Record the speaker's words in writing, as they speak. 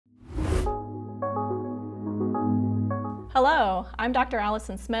Hello, I'm Dr.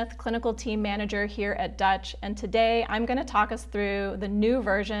 Allison Smith, Clinical Team Manager here at Dutch, and today I'm going to talk us through the new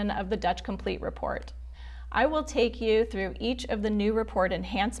version of the Dutch Complete Report. I will take you through each of the new report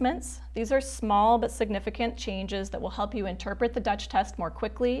enhancements. These are small but significant changes that will help you interpret the Dutch test more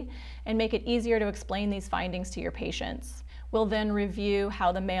quickly and make it easier to explain these findings to your patients. We'll then review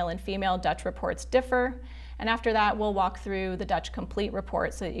how the male and female Dutch reports differ, and after that we'll walk through the Dutch Complete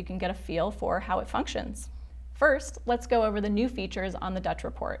Report so that you can get a feel for how it functions. First, let's go over the new features on the Dutch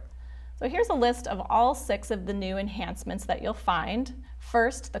report. So here's a list of all 6 of the new enhancements that you'll find.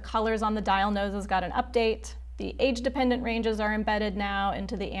 First, the colors on the dial noses got an update. The age-dependent ranges are embedded now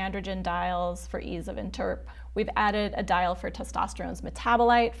into the androgen dials for ease of interp. We've added a dial for testosterone's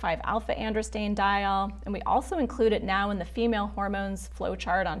metabolite, 5-alpha androstenedione dial, and we also include it now in the female hormones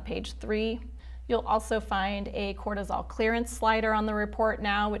flowchart on page 3. You'll also find a cortisol clearance slider on the report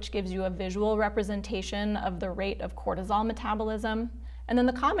now, which gives you a visual representation of the rate of cortisol metabolism. And then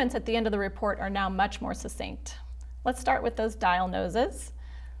the comments at the end of the report are now much more succinct. Let's start with those dial noses.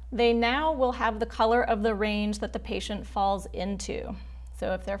 They now will have the color of the range that the patient falls into.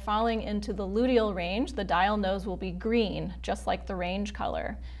 So if they're falling into the luteal range, the dial nose will be green, just like the range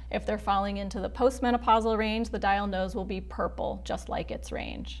color. If they're falling into the postmenopausal range, the dial nose will be purple, just like its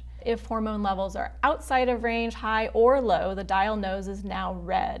range. If hormone levels are outside of range, high or low, the dial nose is now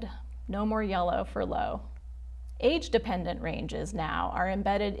red. No more yellow for low. Age-dependent ranges now are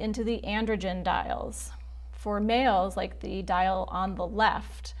embedded into the androgen dials. For males, like the dial on the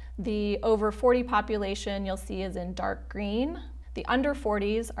left, the over 40 population you'll see is in dark green. The under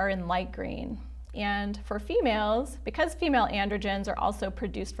 40s are in light green. And for females, because female androgens are also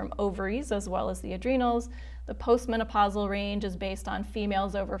produced from ovaries as well as the adrenals, the postmenopausal range is based on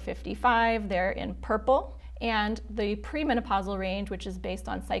females over 55, they're in purple. And the premenopausal range, which is based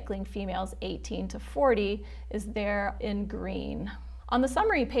on cycling females 18 to 40, is there in green. On the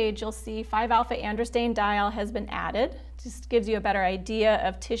summary page, you'll see 5-alpha androstenedione dial has been added. Just gives you a better idea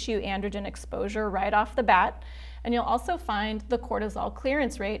of tissue androgen exposure right off the bat. And you'll also find the cortisol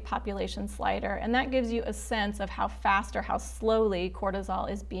clearance rate population slider, and that gives you a sense of how fast or how slowly cortisol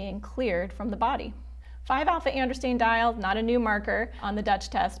is being cleared from the body. 5-alpha androstenedione dial, not a new marker on the Dutch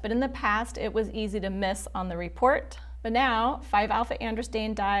test, but in the past it was easy to miss on the report. But now 5-alpha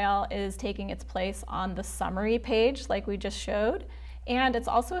androstenedione dial is taking its place on the summary page like we just showed. And it's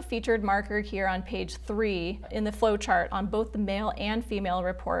also a featured marker here on page 3 in the flowchart on both the male and female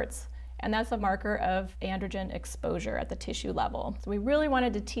reports. And that's a marker of androgen exposure at the tissue level. So we really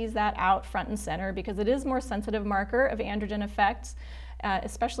wanted to tease that out front and center because it is a more sensitive marker of androgen effects,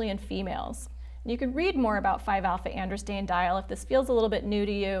 especially in females. You can read more about 5-alpha androstenedione dial if this feels a little bit new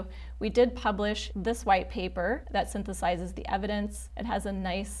to you. We did publish this white paper that synthesizes the evidence. It has a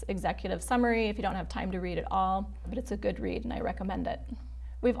nice executive summary if you don't have time to read it all, but it's a good read and I recommend it.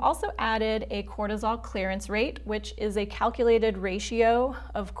 We've also added a cortisol clearance rate, which is a calculated ratio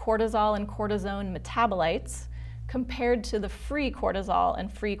of cortisol and cortisone metabolites compared to the free cortisol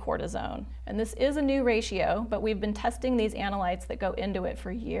and free cortisone. And this is a new ratio, but we've been testing these analytes that go into it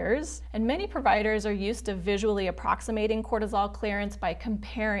for years. And many providers are used to visually approximating cortisol clearance by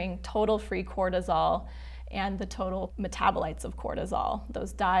comparing total free cortisol and the total metabolites of cortisol,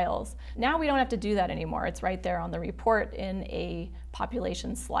 those dials. Now we don't have to do that anymore. It's right there on the report in a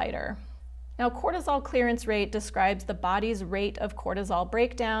population slider. Now, cortisol clearance rate describes the body's rate of cortisol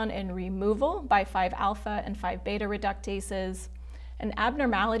breakdown and removal by 5-alpha and 5-beta reductases. And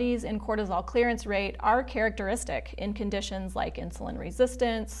abnormalities in cortisol clearance rate are characteristic in conditions like insulin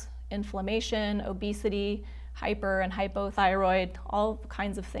resistance, inflammation, obesity, hyper and hypothyroid, all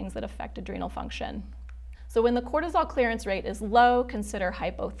kinds of things that affect adrenal function. So when the cortisol clearance rate is low, consider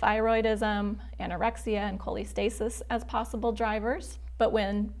hypothyroidism, anorexia, and cholestasis as possible drivers. But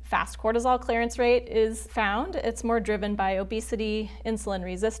when fast cortisol clearance rate is found, it's more driven by obesity, insulin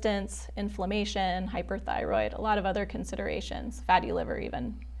resistance, inflammation, hyperthyroid, a lot of other considerations, fatty liver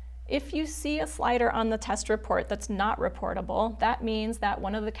even. If you see a slider on the test report that's not reportable, that means that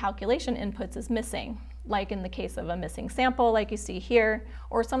one of the calculation inputs is missing, like in the case of a missing sample like you see here,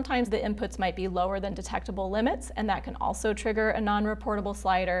 or sometimes the inputs might be lower than detectable limits, and that can also trigger a non-reportable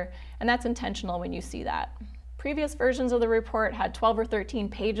slider, and that's intentional when you see that. Previous versions of the report had 12 or 13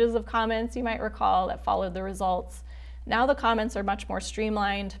 pages of comments, you might recall, that followed the results. Now the comments are much more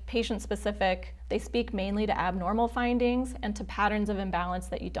streamlined, patient-specific. They speak mainly to abnormal findings and to patterns of imbalance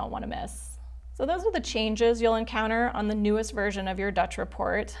that you don't want to miss. So those are the changes you'll encounter on the newest version of your Dutch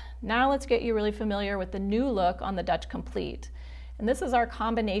report. Now let's get you really familiar with the new look on the Dutch Complete. And this is our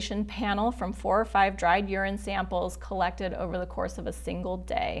combination panel from 4 or 5 dried urine samples collected over the course of a single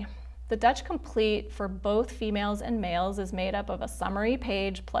day. The Dutch Complete for both females and males is made up of a summary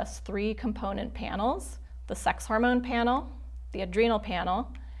page plus 3 component panels: the sex hormone panel, the adrenal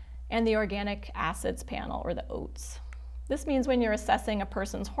panel, and the organic acids panel, or the OATs. This means when you're assessing a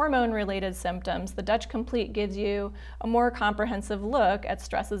person's hormone-related symptoms, the Dutch Complete gives you a more comprehensive look at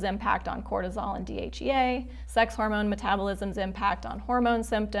stress's impact on cortisol and DHEA, sex hormone metabolism's impact on hormone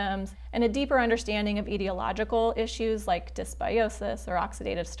symptoms, and a deeper understanding of etiological issues like dysbiosis or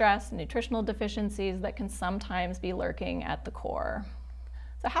oxidative stress and nutritional deficiencies that can sometimes be lurking at the core.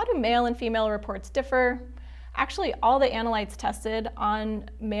 So how do male and female reports differ? Actually, all the analytes tested on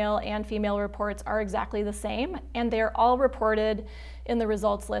male and female reports are exactly the same, and they're all reported in the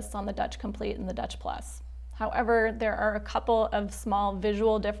results lists on the Dutch Complete and the Dutch Plus. However, there are a couple of small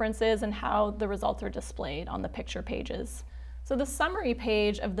visual differences in how the results are displayed on the picture pages. So the summary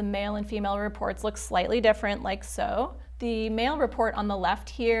page of the male and female reports looks slightly different, like so. The male report on the left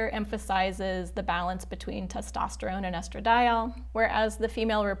here emphasizes the balance between testosterone and estradiol, whereas the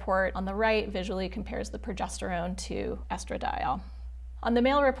female report on the right visually compares the progesterone to estradiol. On the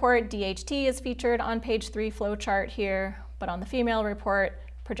male report, DHT is featured on page 3 flowchart here, but on the female report,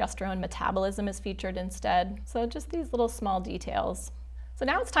 progesterone metabolism is featured instead. So just these little small details. So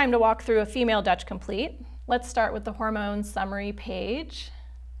now it's time to walk through a female Dutch Complete. Let's start with the hormone summary page.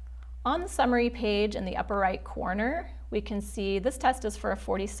 On the summary page in the upper right corner, we can see this test is for a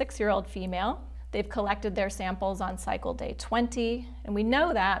 46-year-old female. They've collected their samples on cycle day 20, and we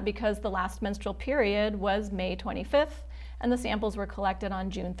know that because the last menstrual period was May 25th, and the samples were collected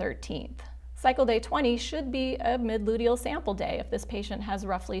on June 13th. Cycle day 20 should be a mid-luteal sample day if this patient has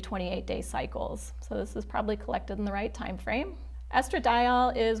roughly 28-day cycles. So this is probably collected in the right time frame.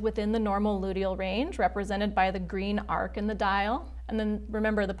 Estradiol is within the normal luteal range, represented by the green arc in the dial. And then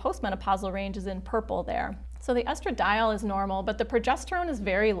remember, the postmenopausal range is in purple there. So the estradiol is normal, but the progesterone is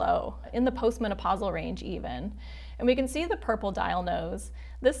very low, in the postmenopausal range even. And we can see the purple dial nose.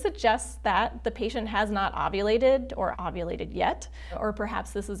 This suggests that the patient has not ovulated or ovulated yet, or perhaps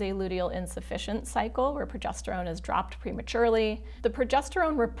this is a luteal insufficient cycle where progesterone is dropped prematurely. The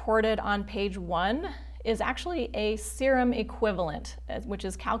progesterone reported on page 1 is actually a serum equivalent, which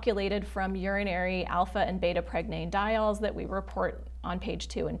is calculated from urinary alpha and beta pregnane dials that we report on page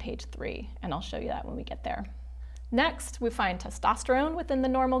 2 and page 3, and I'll show you that when we get there. Next, we find testosterone within the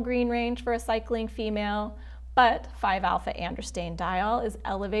normal green range for a cycling female, but 5-alpha androstenediol dial is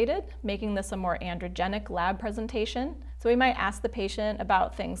elevated, making this a more androgenic lab presentation. So we might ask the patient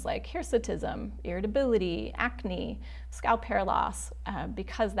about things like hirsutism, irritability, acne, scalp hair loss,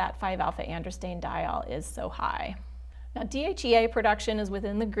 because that 5-alpha androstenediol dial is so high. Now, DHEA production is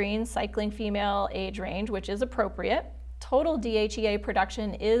within the green cycling female age range, which is appropriate. Total DHEA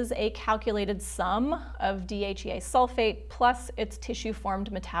production is a calculated sum of DHEA sulfate plus its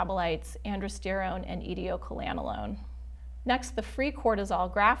tissue-formed metabolites, androsterone and etiocholanolone. Next, the free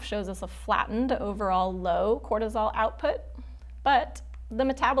cortisol graph shows us a flattened overall low cortisol output, but the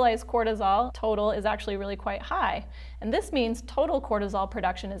metabolized cortisol total is actually really quite high. And this means total cortisol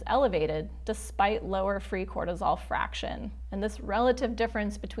production is elevated despite lower free cortisol fraction. And this relative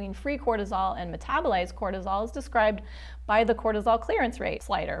difference between free cortisol and metabolized cortisol is described by the cortisol clearance rate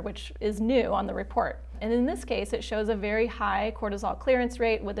slider, which is new on the report. And in this case, it shows a very high cortisol clearance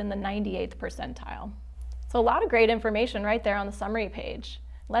rate within the 98th percentile. So a lot of great information right there on the summary page.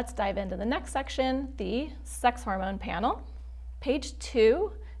 Let's dive into the next section, the sex hormone panel. Page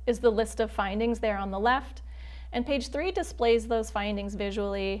 2 is the list of findings there on the left, and page 3 displays those findings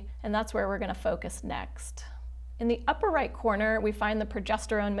visually, and that's where we're going to focus next. In the upper right corner, we find the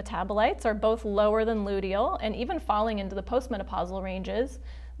progesterone metabolites are both lower than luteal and even falling into the postmenopausal ranges.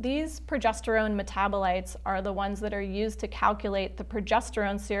 These progesterone metabolites are the ones that are used to calculate the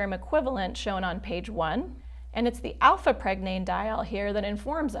progesterone serum equivalent shown on page 1. And it's the alpha pregnane dial here that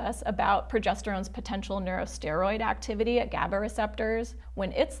informs us about progesterone's potential neurosteroid activity at GABA receptors.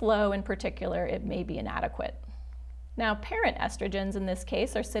 When it's low in particular, it may be inadequate. Now, parent estrogens in this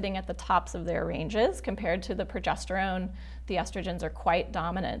case are sitting at the tops of their ranges. Compared to the progesterone, the estrogens are quite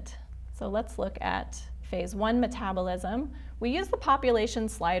dominant. So let's look at phase 1 metabolism. We use the population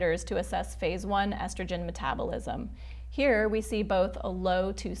sliders to assess phase 1 estrogen metabolism. Here we see both a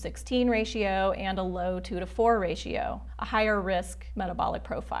low 2:16 ratio and a low 2:4 ratio, a higher risk metabolic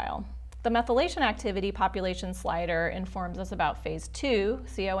profile. The methylation activity population slider informs us about phase 2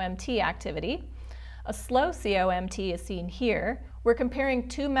 COMT activity. A slow COMT is seen here. We're comparing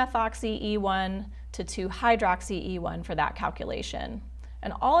 2-methoxy-E1 to 2-hydroxy-E1 for that calculation.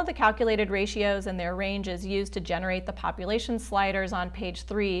 And all of the calculated ratios and their ranges used to generate the population sliders on page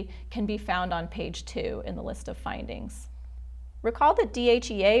 3 can be found on page 2 in the list of findings. Recall that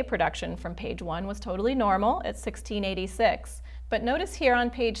DHEA production from page 1 was totally normal at 1686, but notice here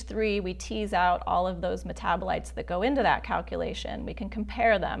on page 3 we tease out all of those metabolites that go into that calculation. We can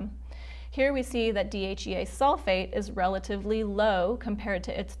compare them. Here we see that DHEA sulfate is relatively low compared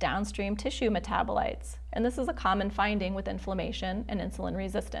to its downstream tissue metabolites, and this is a common finding with inflammation and insulin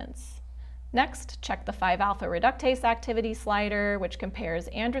resistance. Next, check the 5-alpha reductase activity slider, which compares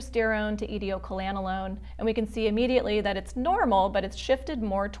androsterone to etiocholanolone, and we can see immediately that it's normal, but it's shifted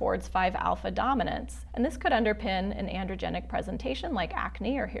more towards 5-alpha dominance, and this could underpin an androgenic presentation like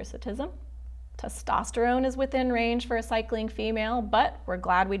acne or hirsutism. Testosterone is within range for a cycling female, but we're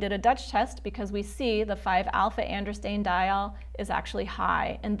glad we did a Dutch test because we see the 5-alpha androstenediol is actually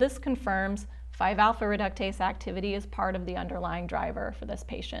high, and this confirms 5-alpha reductase activity is part of the underlying driver for this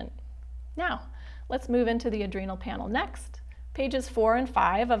patient. Now, let's move into the adrenal panel next. Pages 4 and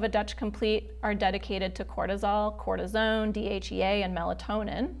 5 of a Dutch Complete are dedicated to cortisol, cortisone, DHEA, and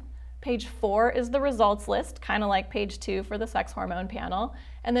melatonin. Page 4 is the results list, kind of like page 2 for the sex hormone panel,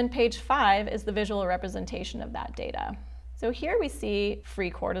 and then page 5 is the visual representation of that data. So here we see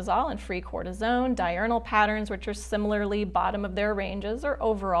free cortisol and free cortisone, diurnal patterns which are similarly bottom of their ranges or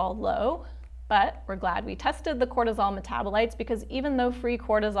overall low. But we're glad we tested the cortisol metabolites because even though free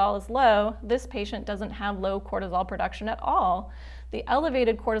cortisol is low, this patient doesn't have low cortisol production at all. The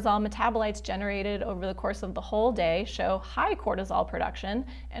elevated cortisol metabolites generated over the course of the whole day show high cortisol production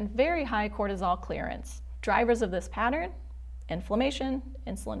and very high cortisol clearance. Drivers of this pattern: inflammation,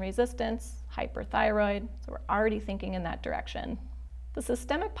 insulin resistance, hyperthyroid, so we're already thinking in that direction. The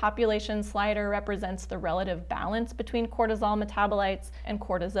systemic population slider represents the relative balance between cortisol metabolites and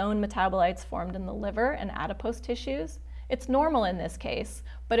cortisone metabolites formed in the liver and adipose tissues. It's normal in this case,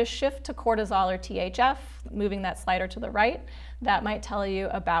 but a shift to cortisol or THF, moving that slider to the right, that might tell you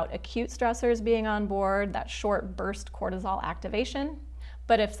about acute stressors being on board, that short burst cortisol activation.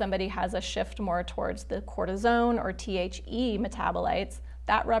 But if somebody has a shift more towards the cortisone or THE metabolites,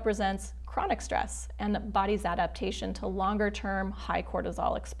 that represents chronic stress and the body's adaptation to longer-term high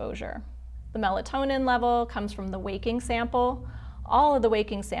cortisol exposure. The melatonin level comes from the waking sample. All of the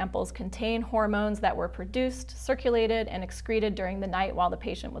waking samples contain hormones that were produced, circulated, and excreted during the night while the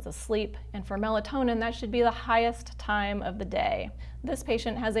patient was asleep. And for melatonin, that should be the highest time of the day. This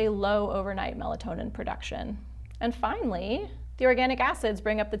patient has a low overnight melatonin production. And finally, the organic acids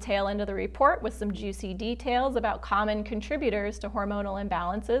bring up the tail end of the report with some juicy details about common contributors to hormonal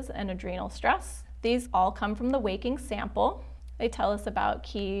imbalances and adrenal stress. These all come from the waking sample. They tell us about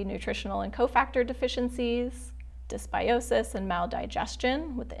key nutritional and cofactor deficiencies, dysbiosis and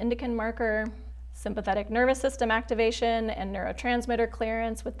maldigestion with the indican marker, sympathetic nervous system activation and neurotransmitter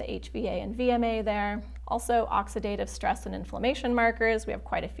clearance with the HVA and VMA there. Also oxidative stress and inflammation markers, we have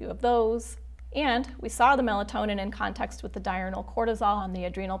quite a few of those. And we saw the melatonin in context with the diurnal cortisol on the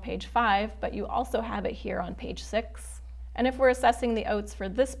adrenal page 5, but you also have it here on page 6. And if we're assessing the oats for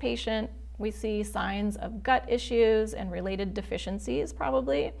this patient, we see signs of gut issues and related deficiencies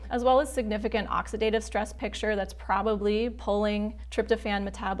probably, as well as significant oxidative stress picture that's probably pulling tryptophan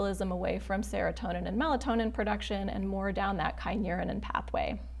metabolism away from serotonin and melatonin production and more down that kynurenine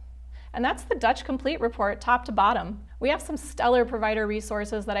pathway. And that's the Dutch Complete report, top to bottom. We have some stellar provider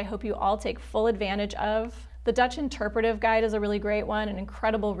resources that I hope you all take full advantage of. The Dutch Interpretive Guide is a really great one, an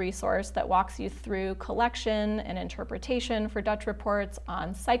incredible resource that walks you through collection and interpretation for Dutch reports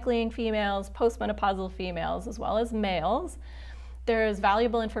on cycling females, postmenopausal females, as well as males. There's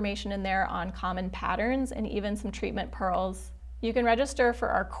valuable information in there on common patterns and even some treatment pearls. You can register for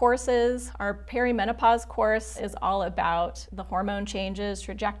our courses. Our perimenopause course is all about the hormone changes,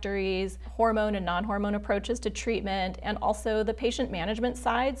 trajectories, hormone and non-hormone approaches to treatment, and also the patient management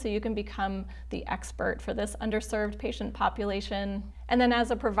side, so you can become the expert for this underserved patient population. And then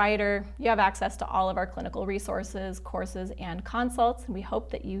as a provider, you have access to all of our clinical resources, courses, and consults, and we hope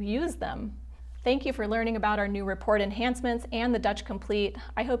that you use them. Thank you for learning about our new report enhancements and the Dutch Complete.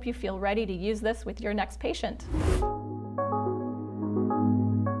 I hope you feel ready to use this with your next patient.